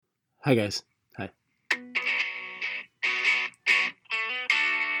Hi, guys. Hi.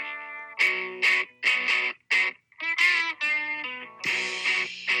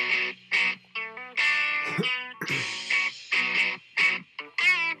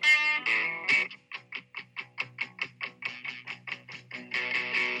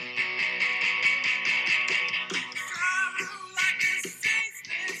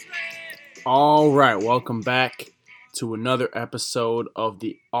 All right, welcome back to another episode of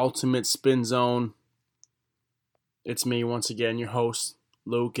the Ultimate Spin Zone. It's me once again, your host,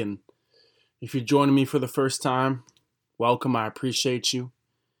 Luke, and if you're joining me for the first time, welcome. I appreciate you.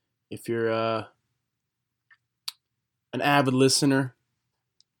 If you're an avid listener,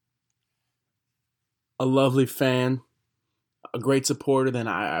 a lovely fan, a great supporter, then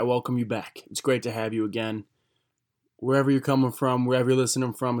I welcome you back. It's great to have you again. Wherever you're coming from, wherever you're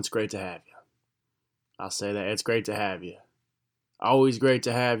listening from, it's great to have you. I'll say that. It's great to have you. Always great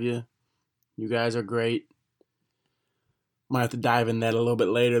to have you. You guys are great. Might have to dive in that a little bit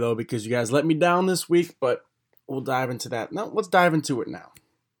later, though, because you guys let me down this week, but we'll dive into that. No, let's dive into it now.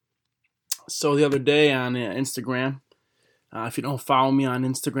 So the other day on Instagram, if you don't follow me on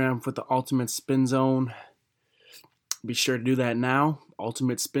Instagram for the Ultimate Spin Zone, be sure to do that now.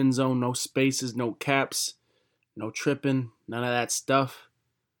 Ultimate Spin Zone, no spaces, no caps, no tripping, none of that stuff.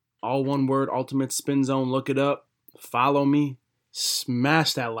 All one word, Ultimate Spin Zone. Look it up. Follow me.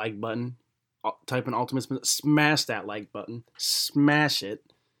 Smash that like button. Type in Ultimate Spin Zone. Smash that like button. Smash it.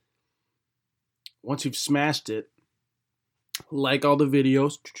 Once you've smashed it, like all the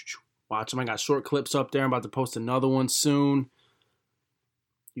videos. Watch them. I got short clips up there. I'm about to post another one soon.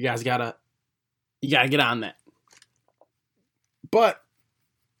 You guys gotta get on that. But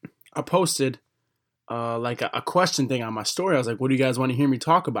I posted like a question thing on my story. I was like, what do you guys want to hear me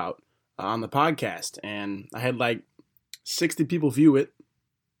talk about on the podcast? And I had like 60 people view it.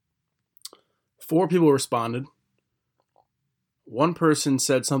 4 people responded. One person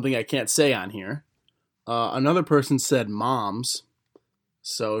said something I can't say on here. Another person said moms.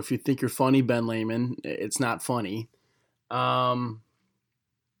 So if you think you're funny, Ben Lehman, it's not funny. Moms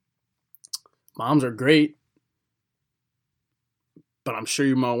are great. But I'm sure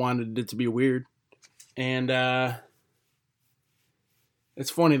you might wanted it to be weird. And it's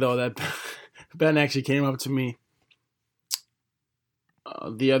funny, though, that Ben actually came up to me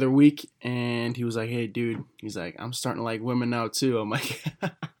the other week, and he was like, hey, dude, he's like, I'm starting to like women now, too. I'm like,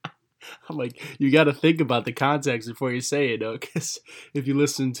 you got to think about the context before you say it, though, because if you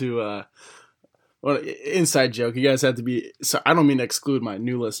listen to, inside joke, you guys have to be, so I don't mean to exclude my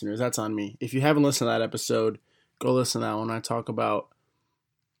new listeners, that's on me. If you haven't listened to that episode, go listen to that one. I talk about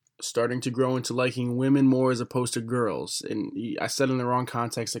starting to grow into liking women more as opposed to girls. And I said it in the wrong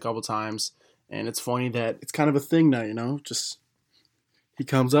context a couple times. And it's funny that it's kind of a thing now, you know, just he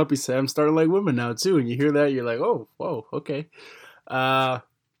comes up, he said, I'm starting to like women now too. And you hear that, you're like, oh, whoa, okay. But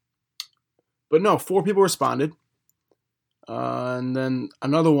no, 4 people responded. And then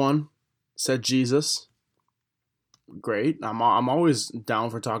another one said Jesus. Great. I'm always down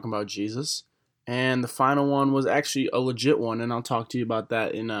for talking about Jesus. And the final one was actually a legit one, and I'll talk to you about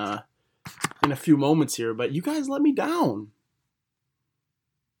that in a few moments here. But you guys let me down.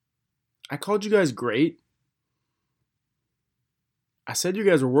 I called you guys great. I said you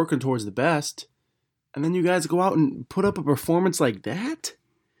guys were working towards the best, and then you guys go out and put up a performance like that?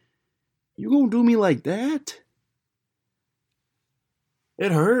 You gonna do me like that?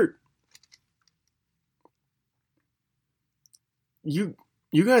 It hurt.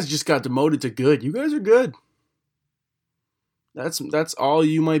 You guys just got demoted to good. You guys are good. That's all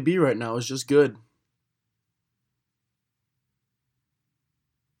you might be right now is just good.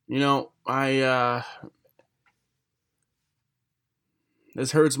 You know,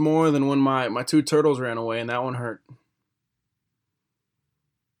 this hurts more than when my 2 turtles ran away, and that one hurt.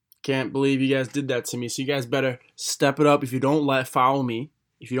 Can't believe you guys did that to me. So you guys better step it up. If you don't follow me,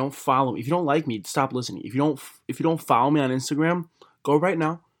 if you don't like me, stop listening. If you don't follow me on Instagram, go right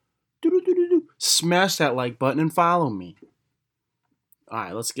now. Smash that like button and follow me. All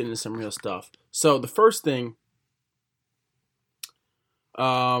right, let's get into some real stuff. So the first thing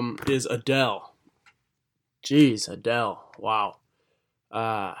is Adele. Jeez, Adele. Wow.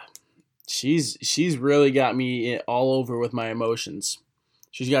 She's really got me all over with my emotions.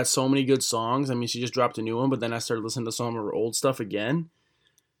 She's got so many good songs. I mean, she just dropped a new one, but then I started listening to some of her old stuff again.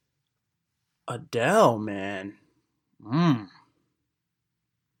 Adele, man.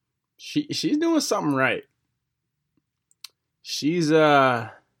 She's doing something right. She's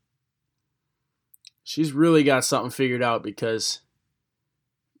really got something figured out because,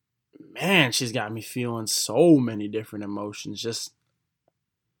 man, she's got me feeling so many different emotions. Just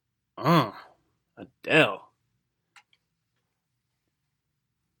Adele.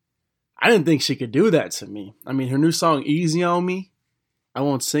 I didn't think she could do that to me. I mean, her new song Easy on Me, I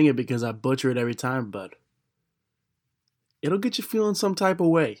won't sing it because I butcher it every time, but it'll get you feeling some type of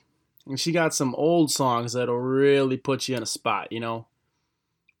way. And she got some old songs that'll really put you in a spot, you know?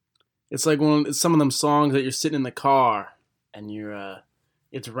 It's like some of them songs that you're sitting in the car and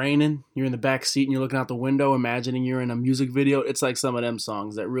it's raining, you're in the back seat and you're looking out the window imagining you're in a music video. It's like some of them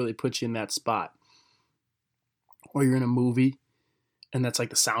songs that really put you in that spot. Or you're in a movie and that's like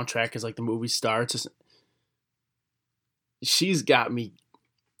the soundtrack is like the movie starts. She's got me,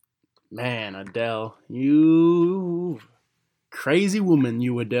 man, Adele, you crazy woman,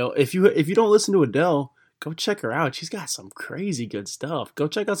 you Adele. If you don't listen to Adele, go check her out. She's got some crazy good stuff. Go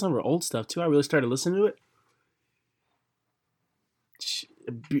check out some of her old stuff too. I really started listening to it.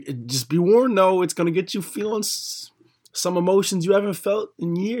 Just be warned though, it's gonna get you feeling some emotions you haven't felt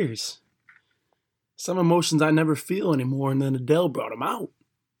in years. Some emotions I never feel anymore, and then Adele brought them out.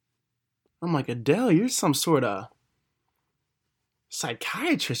 I'm like, Adele, you're some sort of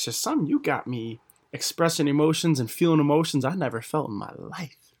psychiatrist or something. You got me expressing emotions and feeling emotions I never felt in my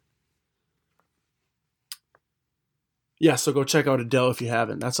life. Yeah, so go check out Adele if you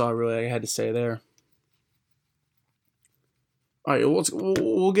haven't. That's all really I had to say there. All right,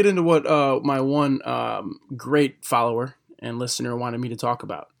 we'll get into what my one great follower and listener wanted me to talk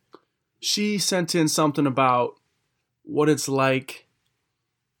about. She sent in something about what it's like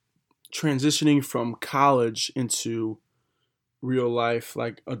transitioning from college into real life,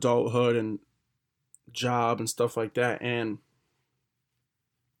 like adulthood and job and stuff like that. And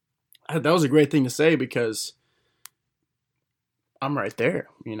that was a great thing to say because I'm right there,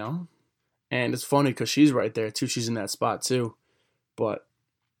 you know? And it's funny because she's right there too. She's in that spot too. But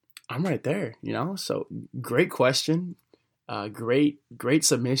I'm right there, you know? So great question. Great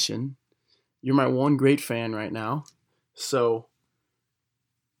submission. You're my one great fan right now. So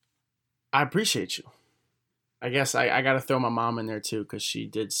I appreciate you. I guess I got to throw my mom in there too because she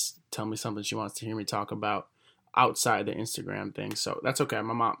did tell me something she wants to hear me talk about outside the Instagram thing. So that's okay.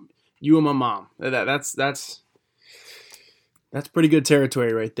 My mom, you and my mom. That's pretty good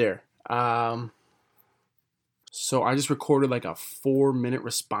territory right there. So I just recorded like a 4-minute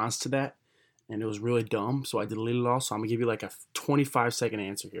response to that, and it was really dumb. So I deleted it all. So I'm gonna give you like a 25-second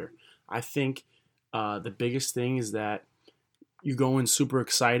answer here. I think the biggest thing is that you go in super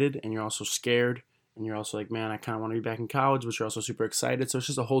excited, and you're also scared, and you're also like, man, I kind of want to be back in college, but you're also super excited. So it's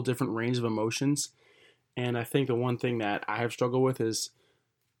just a whole different range of emotions. And I think the one thing that I have struggled with is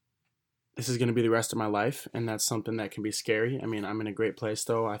this is going to be the rest of my life, and that's something that can be scary. I mean, I'm in a great place,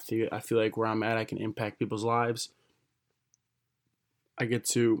 though. I feel like where I'm at, I can impact people's lives. I get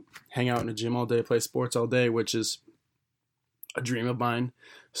to hang out in a gym all day, play sports all day, which is a dream of mine.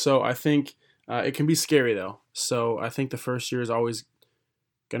 So I think it can be scary, though. So I think the first year is always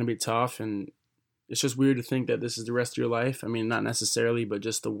going to be tough, and it's just weird to think that this is the rest of your life. I mean, not necessarily, but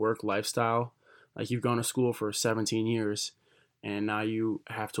just the work lifestyle. Like you've gone to school for 17 years. And now you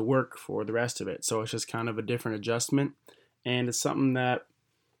have to work for the rest of it. So it's just kind of a different adjustment. And it's something that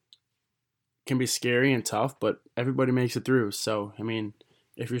can be scary and tough, but everybody makes it through. So, I mean,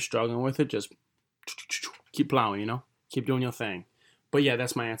 if you're struggling with it, just keep plowing, you know? Keep doing your thing. But yeah,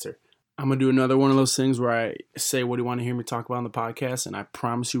 that's my answer. I'm going to do another one of those things where I say, what do you want to hear me talk about on the podcast? And I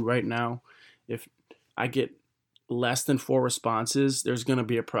promise you right now, if I get less than 4 responses, there's going to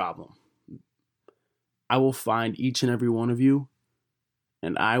be a problem. I will find each and every one of you,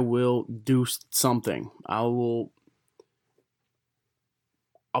 and I will do something. I'll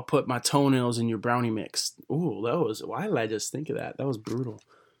put my toenails in your brownie mix. Ooh, why did I just think of that? That was brutal.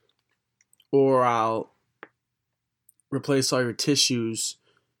 Or I'll replace all your tissues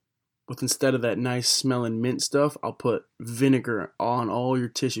with, instead of that nice smelling mint stuff, I'll put vinegar on all your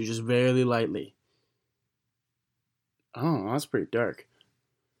tissues, just very lightly. Oh, that's pretty dark.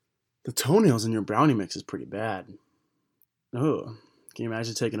 The toenails in your brownie mix is pretty bad. Oh, can you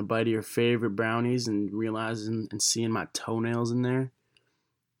imagine taking a bite of your favorite brownies and realizing and seeing my toenails in there?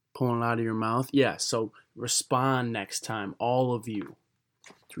 Pulling it out of your mouth? Yeah, so respond next time, all of you.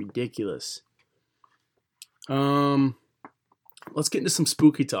 It's ridiculous. Let's get into some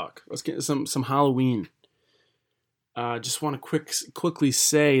spooky talk. Let's get into some Halloween. Just want to quickly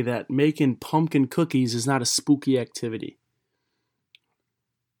say that making pumpkin cookies is not a spooky activity.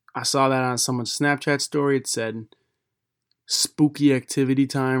 I saw that on someone's Snapchat story. It said spooky activity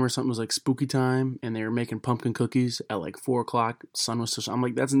time or something. It was like spooky time, and they were making pumpkin cookies at like 4 o'clock. Sun was still. I'm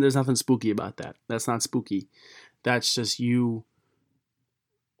like, there's nothing spooky about that. That's not spooky. That's just you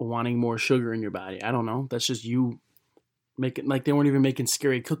wanting more sugar in your body. I don't know. That's just you making like they weren't even making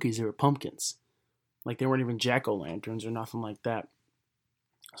scary cookies. They were pumpkins. Like they weren't even jack-o'-lanterns or nothing like that.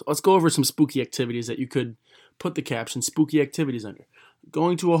 So let's go over some spooky activities that you could put the caption spooky activities under.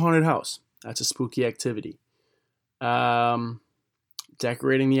 Going to a haunted house. That's a spooky activity.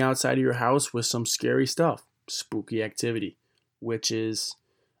 Decorating the outside of your house with some scary stuff. Spooky activity. Witches.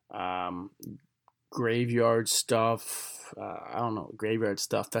 Graveyard stuff. I don't know. Graveyard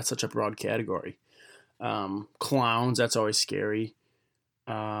stuff. That's such a broad category. Clowns. That's always scary.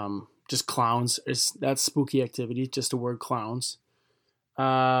 Just clowns. That's spooky activity. Just the word clowns.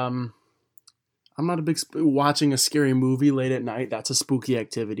 I'm not a big watching a scary movie late at night. That's a spooky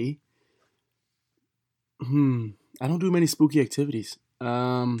activity. I don't do many spooky activities.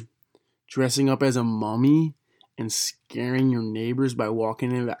 Dressing up as a mummy and scaring your neighbors by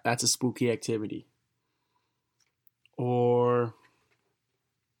walking in. That's a spooky activity. Or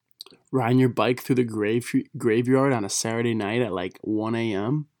riding your bike through the graveyard on a Saturday night at like 1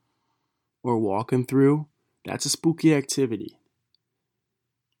 a.m. or walking through. That's a spooky activity.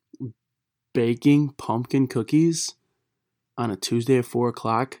 Baking pumpkin cookies on a Tuesday at 4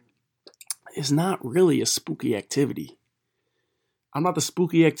 o'clock is not really a spooky activity. I'm not the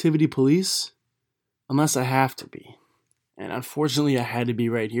spooky activity police unless I have to be. And unfortunately, I had to be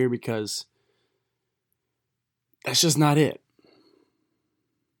right here because that's just not it.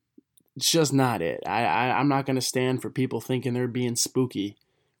 It's just not it. I'm not going to stand for people thinking they're being spooky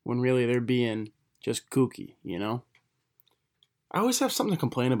when really they're being just kooky, you know? I always have something to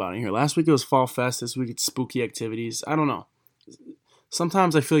complain about in here. Last week it was Fall Fest. This week it's spooky activities. I don't know.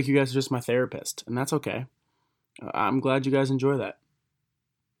 Sometimes I feel like you guys are just my therapist, and that's okay. I'm glad you guys enjoy that.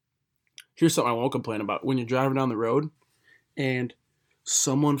 Here's something I won't complain about. When you're driving down the road and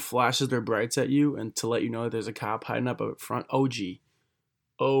someone flashes their brights at you and to let you know that there's a cop hiding up front. OG.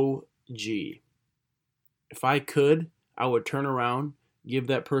 If I could, I would turn around, give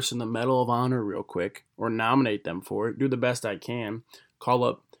that person the Medal of Honor real quick, or nominate them for it, do the best I can, call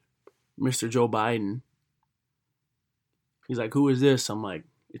up Mr. Joe Biden. He's like, who is this? I'm like,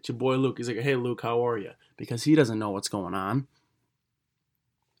 it's your boy Luke. He's like, hey Luke, how are you? Because he doesn't know what's going on.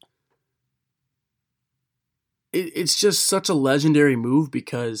 It's just such a legendary move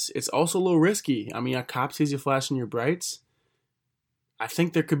because it's also a little risky. I mean, a cop sees you flashing your brights. I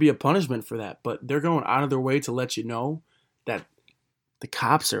think there could be a punishment for that, but they're going out of their way to let you know that the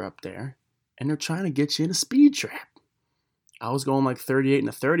cops are up there and they're trying to get you in a speed trap. I was going like 38 and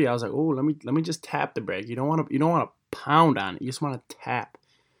a 30. I was like, oh, let me just tap the brake. You don't want to pound on it. You just want to tap.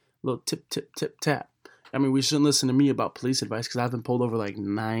 A little tip, tip, tip, tap. I mean, we shouldn't listen to me about police advice because I've been pulled over like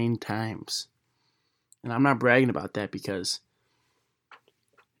 9 times. And I'm not bragging about that because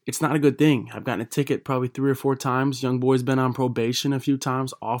it's not a good thing. I've gotten a ticket probably 3 or 4 times. Young boy's been on probation a few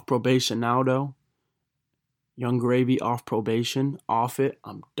times. Off probation now, though. Young Gravy off probation. Off it.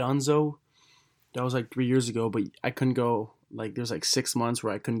 I'm donezo. That was like 3 years ago, but I couldn't go. Like, there's like 6 months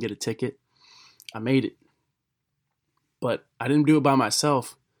where I couldn't get a ticket. I made it. But I didn't do it by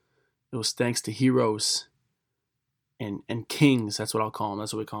myself. It was thanks to heroes and kings. That's what I'll call them.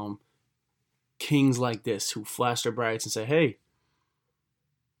 That's what we call them. Kings like this who flash their brights and say, hey,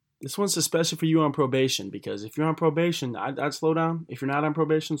 this one's especially for you on probation, because if you're on probation, I'd slow down. If you're not on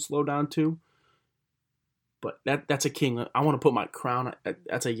probation, slow down too. But that's a king. I want to put my crown.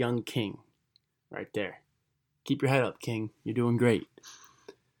 That's a young king right there. Keep your head up, king. You're doing great.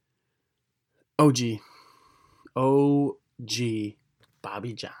 OG.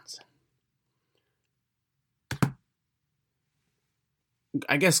 Bobby Johnson.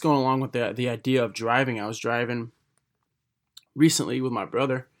 I guess going along with the idea of driving, I was driving recently with my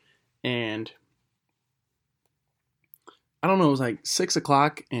brother, and I don't know, it was like 6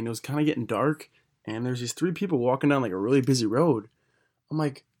 o'clock, and it was kind of getting dark, and there's these 3 people walking down like a really busy road. I'm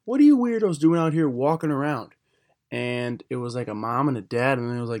like, what are you weirdos doing out here walking around? And it was like a mom and a dad, and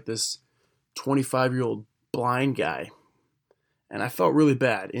then it was like this 25-year-old blind guy, and I felt really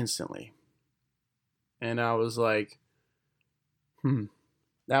bad instantly. And I was like,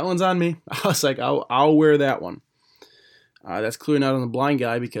 that one's on me. I was like, I'll wear that one. That's clearly not on the blind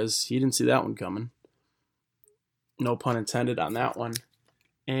guy because he didn't see that one coming. No pun intended on that one.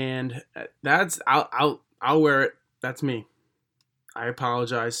 And I'll wear it. That's me. I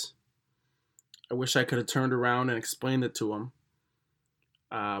apologize. I wish I could have turned around and explained it to him.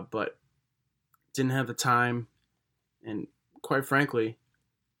 But didn't have the time. And quite frankly,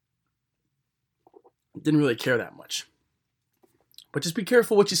 didn't really care that much. But just be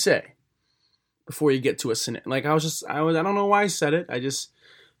careful what you say before you get to a scenario. Like I don't know why I said it. I just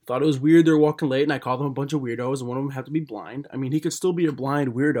thought it was weird they were walking late, and I called them a bunch of weirdos, and one of them had to be blind. I mean, he could still be a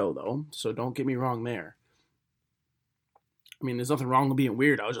blind weirdo, though, so don't get me wrong there. I mean, there's nothing wrong with being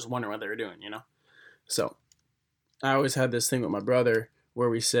weird. I was just wondering what they were doing, So I always had this thing with my brother where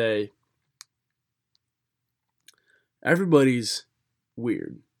we say, everybody's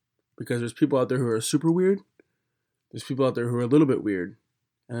weird because there's people out there who are super weird. There's people out there who are a little bit weird.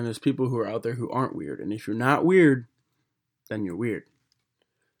 And then there's people who are out there who aren't weird. And if you're not weird, then you're weird.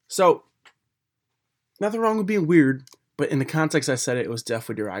 So, nothing wrong with being weird. But in the context I said it, it was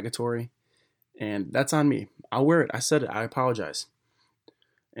definitely derogatory. And that's on me. I'll wear it. I said it. I apologize.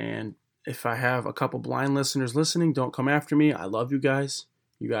 And if I have a couple blind listeners listening, don't come after me. I love you guys.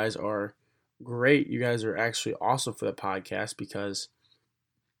 You guys are great. You guys are actually awesome for the podcast because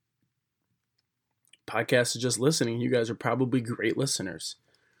podcast is just listening. You guys are probably great listeners.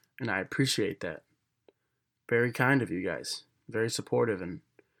 And I appreciate that. Very kind of you guys. Very supportive. And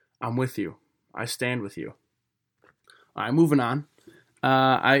I'm with you. I stand with you. All right, moving on.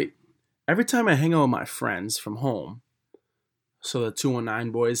 Every time I hang out with my friends from home, so the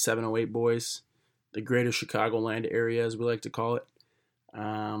 219 boys, 708 boys, the greater Chicagoland area, as we like to call it,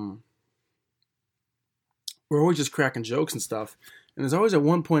 we're always just cracking jokes and stuff. And there's always at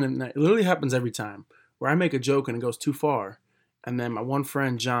one point in the night, it literally happens every time, where I make a joke and it goes too far. And then my one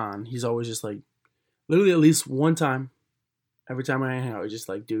friend, John, he's always just like, literally at least one time, every time I hang out, he's just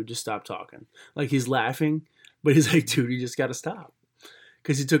like, dude, just stop talking. Like he's laughing, but he's like, dude, you just got to stop.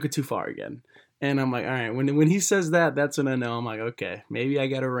 Because he took it too far again. And I'm like, all right, when he says that, that's when I know. I'm like, okay, maybe I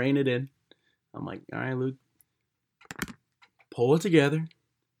got to rein it in. I'm like, all right, Luke, pull it together.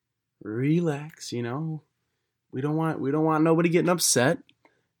 Relax, We don't want nobody getting upset.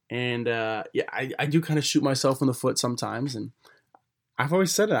 And I do kind of shoot myself in the foot sometimes, and I've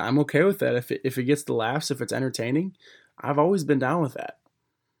always said that I'm okay with that. If it gets the laughs, if it's entertaining, I've always been down with that.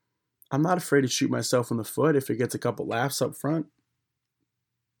 I'm not afraid to shoot myself in the foot if it gets a couple laughs up front.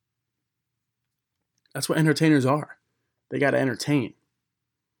 That's what entertainers are. They got to entertain.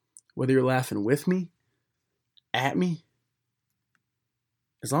 Whether you're laughing with me, at me,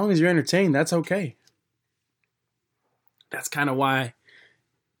 as long as you're entertained, that's okay. That's kind of why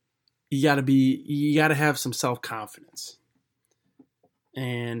you gotta have some self-confidence.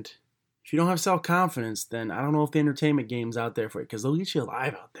 And if you don't have self-confidence, then I don't know if the entertainment game's out there for you, because they'll eat you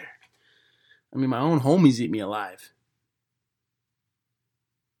alive out there. I mean, my own homies eat me alive.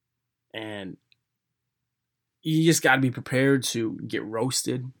 And you just gotta be prepared to get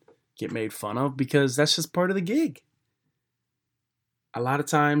roasted, get made fun of, because that's just part of the gig. A lot of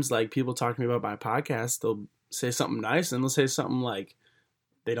times, like, people talk to me about my podcast, they'll say something nice, and they'll say something like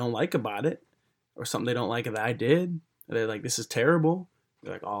they don't like about it, or something they don't like that I did. They're like, this is terrible.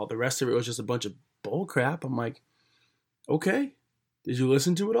 They're like, oh, the rest of it was just a bunch of bull crap. I'm like, okay, did you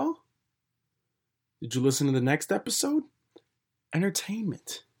listen to it all? Did you listen to the next episode?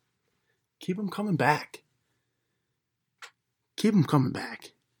 Entertainment. Keep them coming back. Keep them coming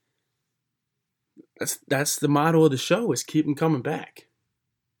back. That's the motto of the show, is keep them coming back.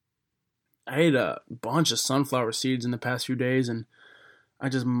 I ate a bunch of sunflower seeds in the past few days, and I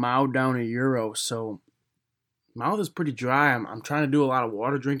just mowed down a euro, so mouth is pretty dry. I'm trying to do a lot of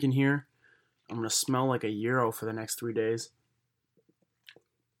water drinking here. I'm going to smell like a euro for the next 3 days.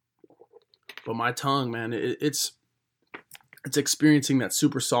 But my tongue, man, it's experiencing that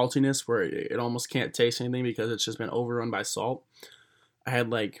super saltiness where it almost can't taste anything because it's just been overrun by salt. I had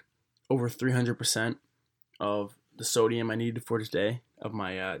like over 300% of the sodium I needed for today of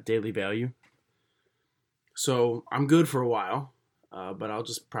my daily value. So I'm good for a while. But I'll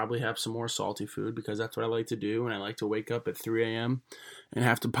just probably have some more salty food because that's what I like to do. And I like to wake up at 3 a.m. and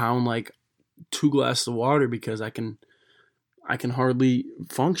have to pound like 2 glasses of water because I can hardly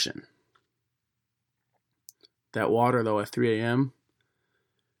function. That water, though, at 3 a.m.,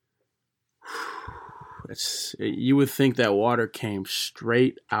 you would think that water came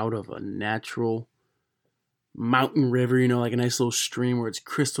straight out of a natural mountain river, like a nice little stream where it's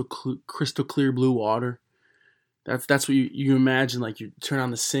crystal clear blue water. That's what you imagine, like you turn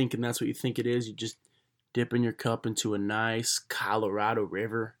on the sink and that's what you think it is. You just dip in your cup into a nice Colorado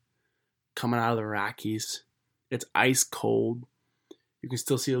river coming out of the Rockies. It's ice cold. You can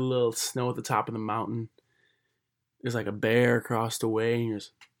still see a little snow at the top of the mountain. There's like a bear across the way. And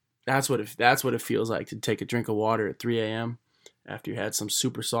that's what it feels like to take a drink of water at 3 a.m. after you had some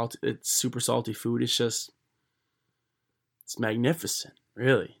super salty food. It's magnificent,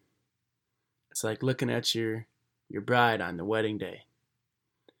 really. It's like looking at your bride on the wedding day.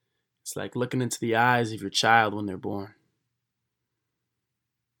 It's like looking into the eyes of your child when they're born.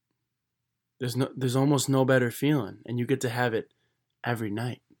 There's almost no better feeling, and you get to have it every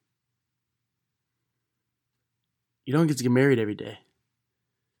night. You don't get to get married every day.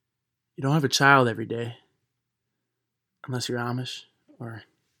 You don't have a child every day. unless you're Amish or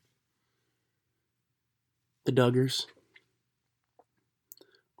the Duggars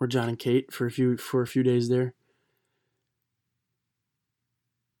or John and Kate for a few days there.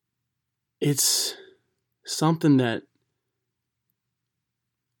 It's something that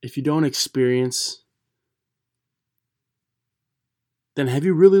if you don't experience, then have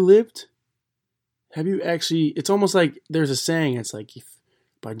you really lived? Have you actually? It's almost like there's a saying. It's like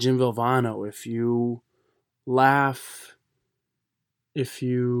by Jim Valvano. If you laugh, if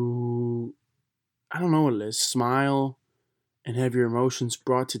you, I don't know what it is, smile, and have your emotions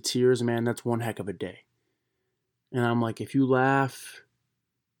brought to tears, man, that's one heck of a day. And I'm like, if you laugh,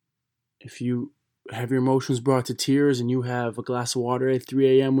 if you have your emotions brought to tears, and you have a glass of water at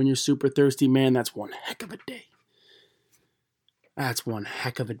 3 a.m. when you're super thirsty, man, that's one heck of a day. That's one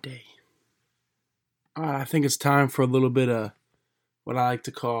heck of a day. I think it's time for a little bit of what I like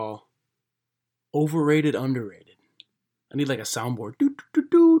to call overrated, underrated. I need like a soundboard. Do, do,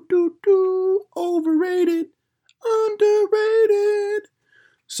 do, do, do. Overrated, underrated.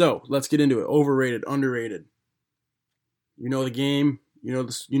 So let's get into it. Overrated, underrated. You know the game. You know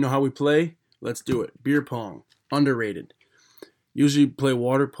this. You know how we play. Let's do it. Beer pong, underrated. Usually play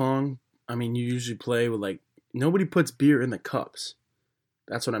water pong. I mean, you usually play with like nobody puts beer in the cups.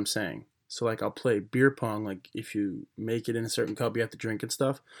 That's what I'm saying. So like I'll play beer pong. Like if you make it in a certain cup, you have to drink and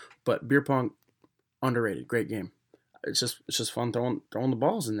stuff. But beer pong, underrated. Great game. It's just fun throwing the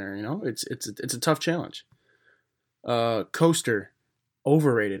balls in there. You know, it's a tough challenge. Coaster,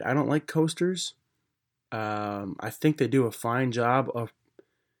 overrated. I don't like coasters. I think they do a fine job of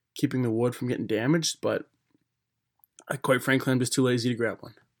keeping the wood from getting damaged, but quite frankly, I'm just too lazy to grab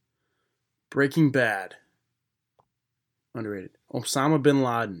one. Breaking Bad, underrated. Osama bin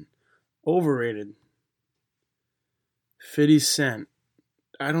Laden, overrated. 50 Cent,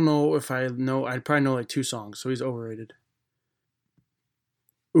 I don't know if I know, I'd probably know like 2 songs, so he's overrated.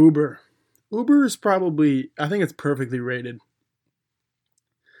 Uber is probably, I think it's perfectly rated.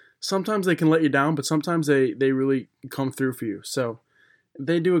 Sometimes they can let you down, but sometimes they really come through for you. So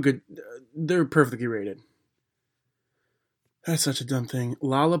they do a good, they're perfectly rated. That's such a dumb thing.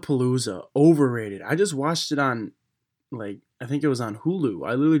 Lollapalooza, overrated. I just watched it on, like, I think it was on Hulu.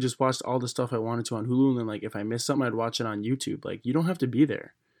 I literally just watched all the stuff I wanted to on Hulu, and then, like, if I missed something, I'd watch it on YouTube. Like, you don't have to be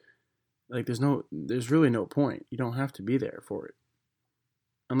there. Like, there's really no point. You don't have to be there for it.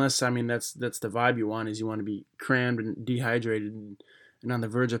 Unless, I mean, that's the vibe you want, is you want to be crammed and dehydrated and on the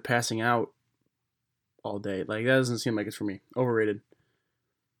verge of passing out all day. Like, that doesn't seem like it's for me. Overrated.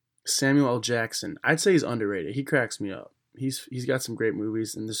 Samuel L. Jackson. I'd say he's underrated. He cracks me up. He's got some great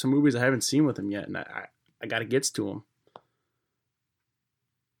movies, and there's some movies I haven't seen with him yet, and I got to get to him.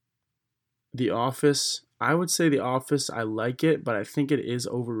 The Office. I would say The Office, I like it, but I think it is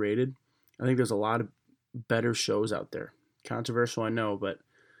overrated. I think there's a lot of better shows out there. Controversial, I know, but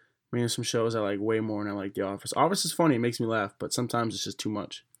I mean, there's some shows I like way more than I like The Office. Office is funny, it makes me laugh, but sometimes it's just too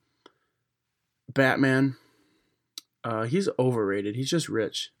much. Batman. He's overrated. He's just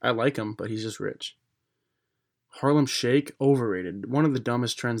rich. I like him, but he's just rich. Harlem Shake, overrated. One of the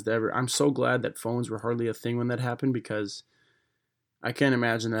dumbest trends ever. I'm so glad that phones were hardly a thing when that happened, because I can't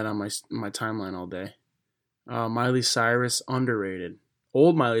imagine that on my timeline all day. Miley Cyrus, underrated.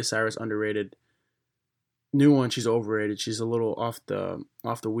 Old Miley Cyrus, underrated. New one, she's overrated. She's a little off the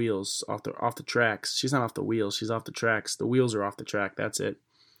wheels, off the tracks. She's not off the wheels. She's off the tracks. The wheels are off the track. That's it.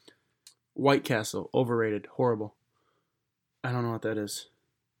 White Castle, overrated. Horrible. I don't know what that is.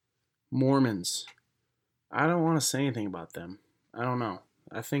 Mormons. I don't want to say anything about them. I don't know.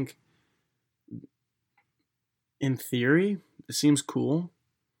 I think, in theory, it seems cool,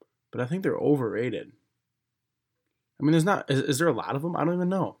 but I think they're overrated. I mean, there's not. Is there a lot of them? I don't even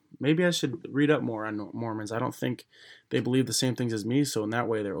know. Maybe I should read up more on Mormons. I don't think they believe the same things as me, so in that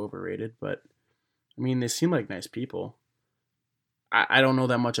way they're overrated. But I mean, they seem like nice people. I don't know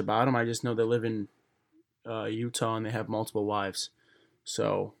that much about them. I just know they live in Utah and they have multiple wives.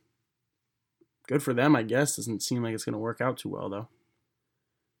 So good for them, I guess. Doesn't seem like it's going to work out too well, though.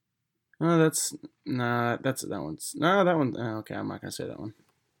 No, that one's, that one, okay, I'm not going to say that one.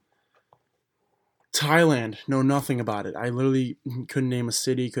 Thailand, know nothing about it. I literally couldn't name a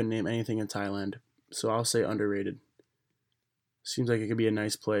city, couldn't name anything in Thailand. So I'll say underrated. Seems like it could be a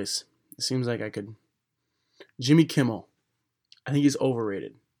nice place. It seems like I could. Jimmy Kimmel, I think he's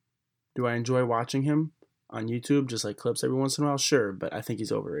overrated. Do I enjoy watching him on YouTube, just like clips every once in a while? Sure, but I think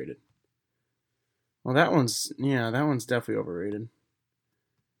he's overrated. Well, that one's definitely overrated.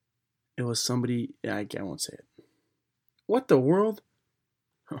 It was somebody, I won't say it. What the world?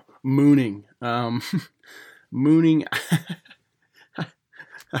 Mooning. Mooning.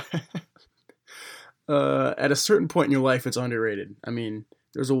 At a certain point in your life, it's underrated. I mean,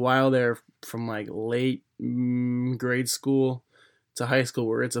 there's a while there from like late grade school to high school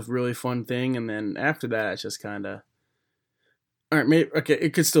where it's a really fun thing, and then after that, it's just kind of all right. Maybe okay,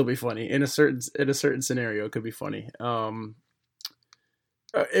 it could still be funny in a certain scenario. It could be funny.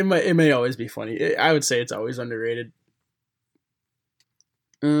 It may always be funny. I would say it's always underrated.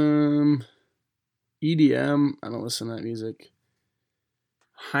 Um, EDM. I don't listen to that music.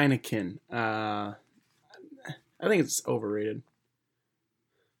 Heineken. I think it's overrated.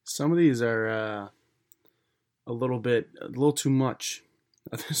 Some of these are a little too much.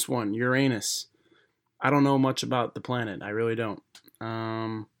 This one, Uranus. I don't know much about the planet. I really don't.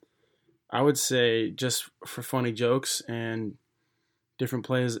 Um, I would say just for funny jokes and different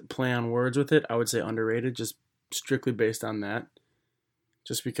play on words with it, I would say underrated. Just strictly based on that.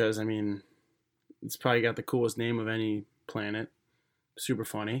 Just because I mean, it's probably got the coolest name of any planet. Super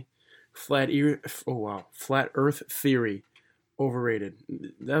funny. Flat Earth theory, overrated.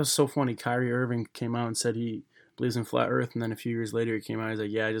 That was so funny. Kyrie Irving came out and said he believes in flat Earth, and then a few years later he came out and he's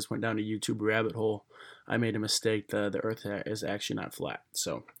like, "Yeah, I just went down a YouTube rabbit hole. I made a mistake. The Earth is actually not flat."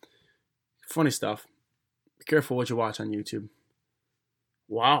 So funny stuff. Be careful what you watch on YouTube.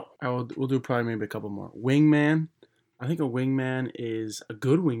 Wow. We'll do probably maybe a couple more. Wingman. I think a wingman is a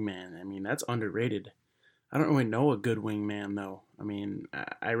good wingman. I mean, that's underrated. I don't really know a good wingman though. I mean,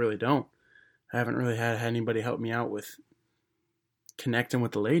 I really don't. I haven't really had anybody help me out with connecting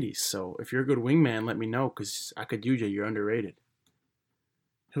with the ladies. So if you're a good wingman, let me know because I could use you. You're underrated.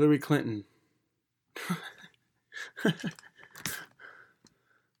 Hillary Clinton.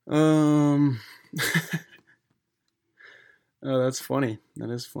 um. Oh, that's funny.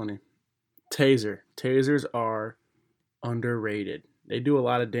 That is funny. Taser. Tasers are underrated. They do a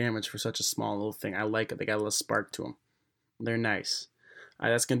lot of damage for such a small little thing. I like it. They got a little spark to them. They're nice.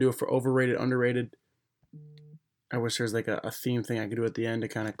 That's going to do it for overrated, underrated. I wish there's like a theme thing I could do at the end to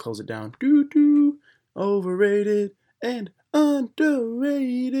kind of close it down. Doo-doo. Overrated and underrated.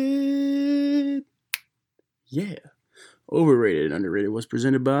 Yeah. Overrated and underrated was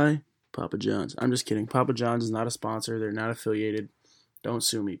presented by Papa John's. I'm just kidding. Papa John's is not a sponsor. They're not affiliated. Don't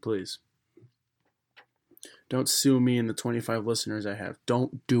sue me, please. Don't sue me and the 25 listeners I have.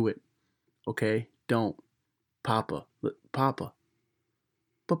 Don't do it. Okay? Don't. Papa. Papa.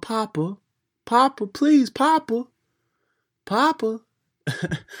 But Papa. Papa, please, Papa. Papa.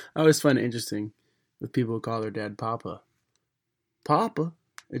 I always find it interesting with people who call their dad Papa. Papa.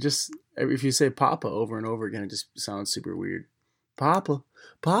 It just, if you say Papa over and over again, it just sounds super weird. Papa.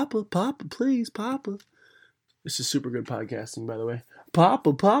 Papa, Papa, please, Papa. This is super good podcasting, by the way.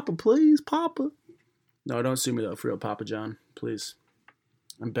 Papa, Papa, please, Papa. No, don't sue me though, for real, Papa John. Please.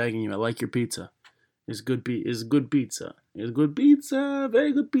 I'm begging you. I like your pizza. It's good pizza. It's good pizza. It's good pizza.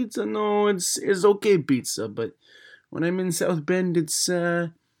 Very good pizza. No, it's okay pizza, but when I'm in South Bend, it's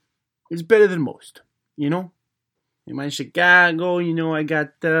better than most. You know? In my Chicago, you know, I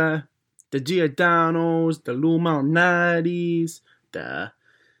got the Giordano's, the Lou Malnati's,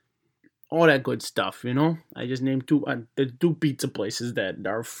 all that good stuff, you know? I just named the two pizza places that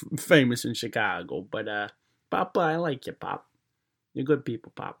are famous in Chicago. But, Papa, I like you, Pop. You're good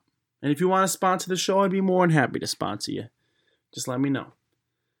people, Pop. And if you want to sponsor the show, I'd be more than happy to sponsor you. Just let me know.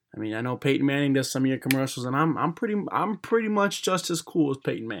 I mean, I know Peyton Manning does some of your commercials, and I'm pretty much just as cool as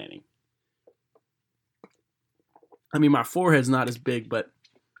Peyton Manning. I mean, my forehead's not as big, but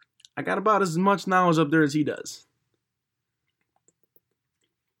I got about as much knowledge up there as he does.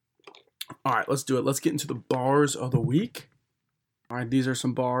 All right, let's do it. Let's get into the bars of the week. All right, these are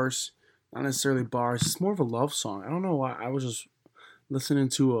some bars. Not necessarily bars. It's more of a love song. I don't know why. I was just listening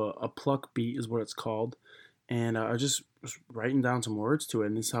to a pluck beat is what it's called. And I just was writing down some words to it.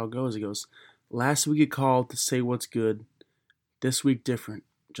 And this is how it goes. It goes, last week it called to say what's good. This week different.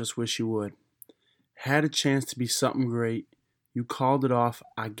 Just wish you would. Had a chance to be something great. You called it off.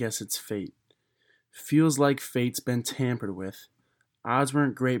 I guess it's fate. Feels like fate's been tampered with. Odds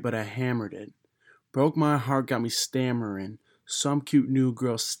weren't great, but I hammered it. Broke my heart, got me stammering. Some cute new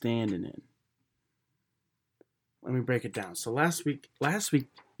girl standing in. Let me break it down. So last week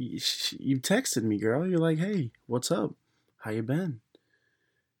you texted me, girl. You're like, hey, what's up? How you been?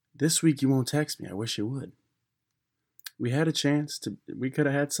 This week you won't text me. I wish you would. We had a chance to. We could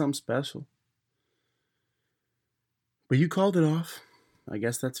have had something special. But you called it off. I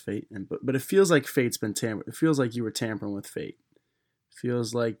guess that's fate. But it feels like fate's been tampered. It feels like you were tampering with fate. It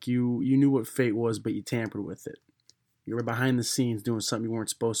feels like you knew what fate was, but you tampered with it. You were behind the scenes doing something you weren't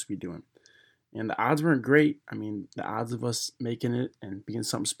supposed to be doing. And the odds weren't great. I mean, the odds of us making it and being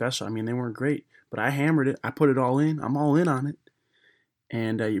something special, I mean, they weren't great. But I hammered it. I put it all in. I'm all in on it.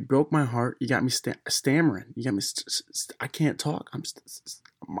 And you broke my heart. You got me stammering. You got me. I can't talk.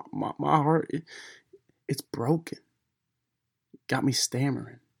 My heart. It's broken. Got me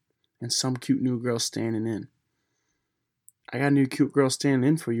stammering. And some cute new girl standing in. I got a new cute girl standing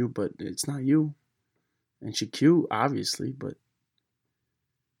in for you, but it's not you. And she cute, obviously, but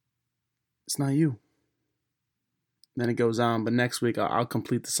it's not you. Then it goes on, but next week I'll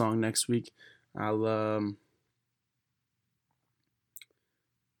complete the song next week. Man,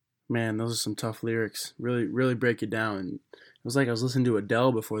 those are some tough lyrics. Really, really break it down. And it was like I was listening to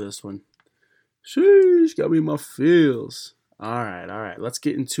Adele before this one. Sheesh, got me in my feels. All right. Let's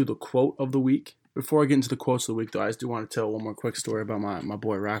get into the quote of the week. Before I get into the quotes of the week, though, I just do want to tell one more quick story about my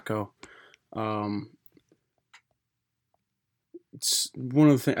boy Rocco. It's one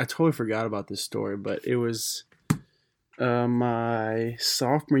of the things I totally forgot about this story, but it was my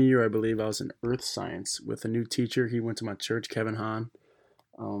sophomore year, I believe. I was in earth science with a new teacher. He went to my church, Kevin Hahn.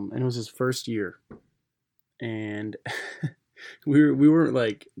 And it was his first year, and we weren't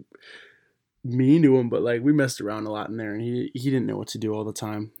like mean to him, but like we messed around a lot in there, and he didn't know what to do all the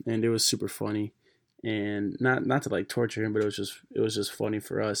time, and it was super funny, and not to like torture him, but it was just funny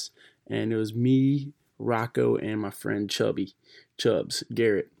for us, and it was me, Rocco, and my friend Chubbs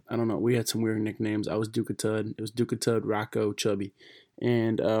Garrett. I don't know, we had some weird nicknames. I was Dukatud. It was Dukatud, Rocco, Chubby,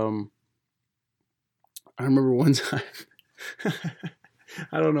 and I remember one time.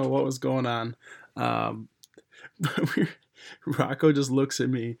 I don't know what was going on. But Rocco just looks at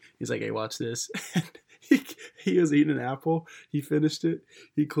me. He's like, "Hey, watch this." And he was eating an apple. He finished it.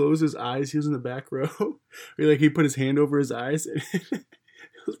 He closed his eyes. He was in the back row. He put his hand over his eyes. And it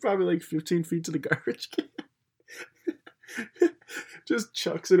was probably like 15 feet to the garbage can. Just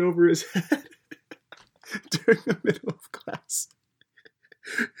chucks it over his head during the middle of class.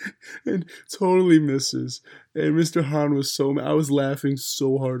 And totally misses. And Mr. Hahn was so mad. I was laughing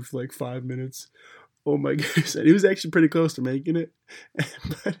so hard for like 5 minutes. Oh my goodness. And he was actually pretty close to making it.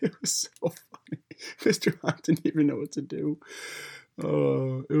 But it was so funny. Mr. Hahn didn't even know what to do.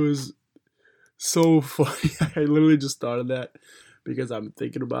 It was so funny. I literally just thought of that because I'm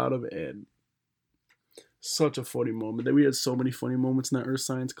thinking about him, and such a funny moment. That we had so many funny moments in that earth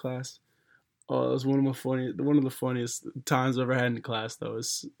science class. Oh, it was one of the funniest times I've ever had in class, though.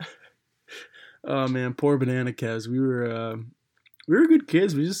 Oh man, poor Banana Kevs. We were good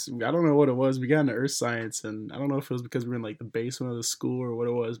kids. I don't know what it was. We got into earth science, and I don't know if it was because we were in like the basement of the school or what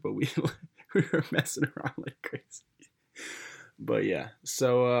it was, but we were messing around like crazy. But yeah,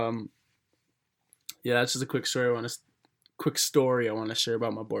 so yeah, that's just a quick story. I want to share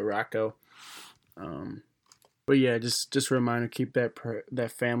about my boy Rocco. But yeah, just a reminder: keep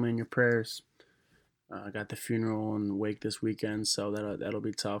that family in your prayers. I got the funeral and wake this weekend, so that'll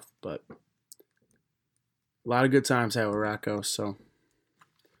be tough. But a lot of good times had with Rocco. So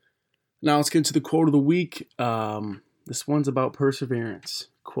now let's get into the quote of the week. This one's about perseverance.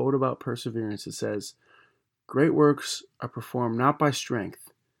 Quote about perseverance. It says, "Great works are performed not by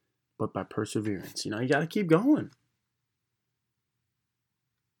strength, but by perseverance." You got to keep going.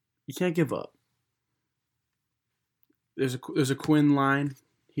 You can't give up. There's a Quinn line.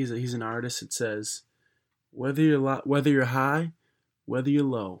 He's an artist. It says, whether you're high, whether you're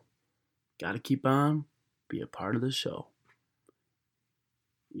low, gotta keep on, be a part of the show.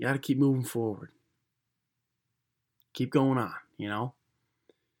 You gotta keep moving forward. Keep going on,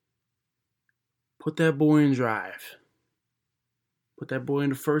 Put that boy in drive. Put that boy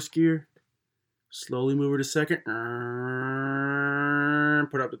into first gear. Slowly move her to second.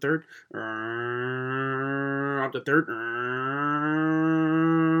 Put up to third. Up to third.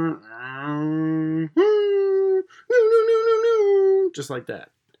 Just like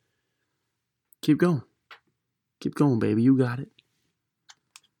that. Keep going. Keep going, baby. You got it.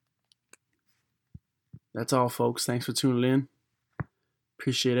 That's all, folks. Thanks for tuning in.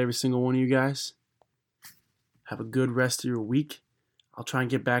 Appreciate every single one of you guys. Have a good rest of your week. I'll try and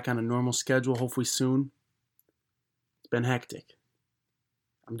get back on a normal schedule, hopefully soon. It's been hectic.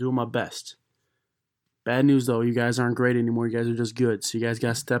 I'm doing my best. Bad news, though. You guys aren't great anymore. You guys are just good. So you guys got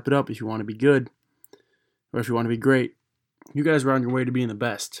to step it up if you want to be good. Or if you want to be great. You guys are on your way to being the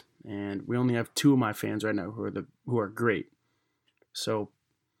best. And we only have 2 of my fans right now who are great. So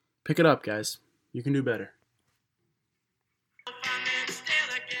pick it up, guys. You can do better.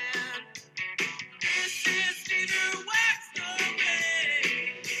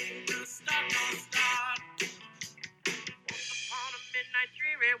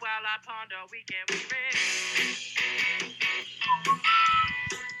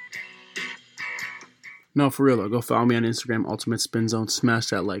 No, for real though. Go follow me on Instagram, Ultimate Spin Zone. Smash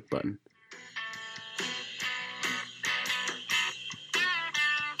that like button.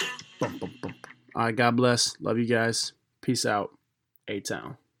 All right, God bless. Love you guys. Peace out.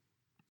 A-Town.